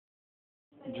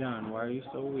John, why are you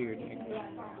so weird, nigga?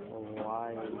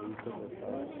 Why you put this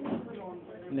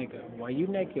up? Nigga, why you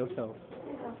neck yourself?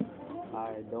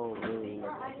 I don't really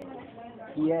know.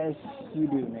 Yes, you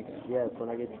do, nigga. Yes, when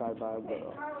I get tried by a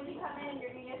girl. When you come in, you're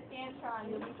going to get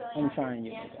Scantron. You'll be filling I'm out trying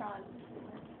your you. Scantron.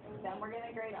 Then we're going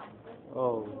to grade them.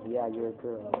 Oh, yeah, you're a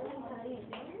girl.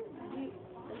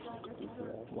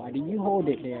 Why do you hold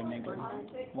it there, nigga?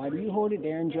 Why do you hold it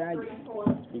there and drag it?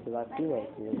 Because I feel like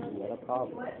you got a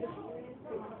problem.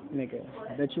 Nigga,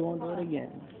 I bet you won't do it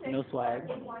again. No swag.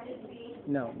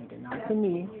 No, nigga, not to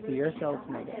me, to yourself,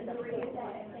 nigga.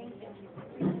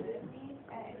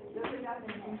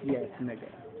 Yes, nigga.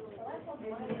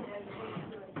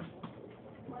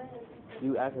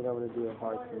 You act like I'm going to do it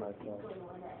hard for myself.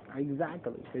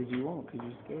 Exactly, because you won't, because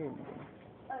you're scared,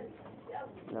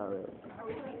 nigga. Not really.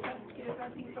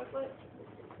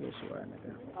 Yes, you are,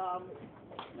 nigga.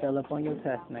 Fill up on your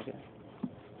test, nigga.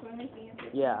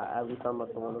 Yeah, at least I'm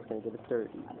not the one that's going to get a 30.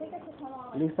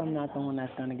 At least I'm not the one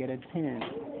that's going to get a 10.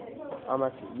 I'm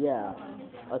actually, yeah,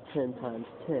 a 10 times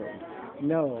 10.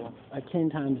 No, a 10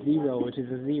 times 0, which is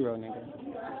a 0, nigga.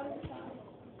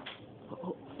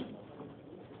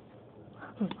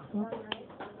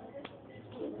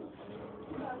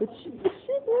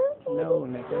 No,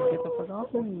 nigga, get the fuck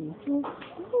off me.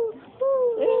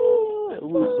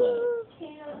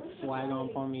 Swag on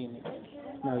for me, nigga.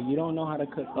 No, you don't know how to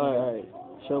cook. Alright,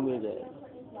 show me that.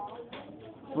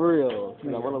 For real,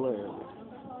 'cause I want to learn.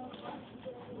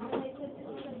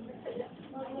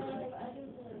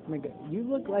 Nigga, you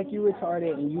look like you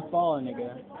retarded and you fall,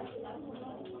 nigga.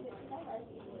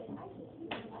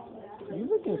 You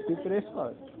looking stupid as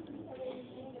fuck.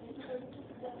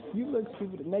 You look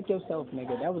stupid. Neck yourself,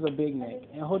 nigga. That was a big neck.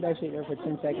 And hold that shit there for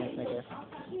 10 seconds, nigga.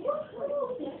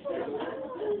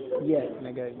 Yes,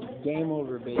 nigga. Game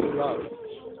over, bitch. You lost.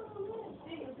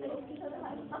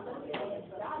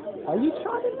 Are you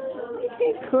trying to learn? You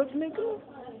can't cook, nigga.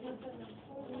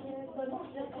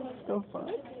 So fuck.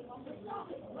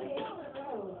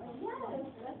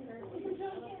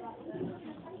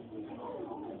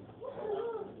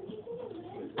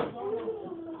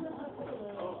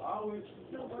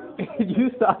 You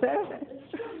saw that?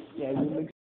 Yeah, you look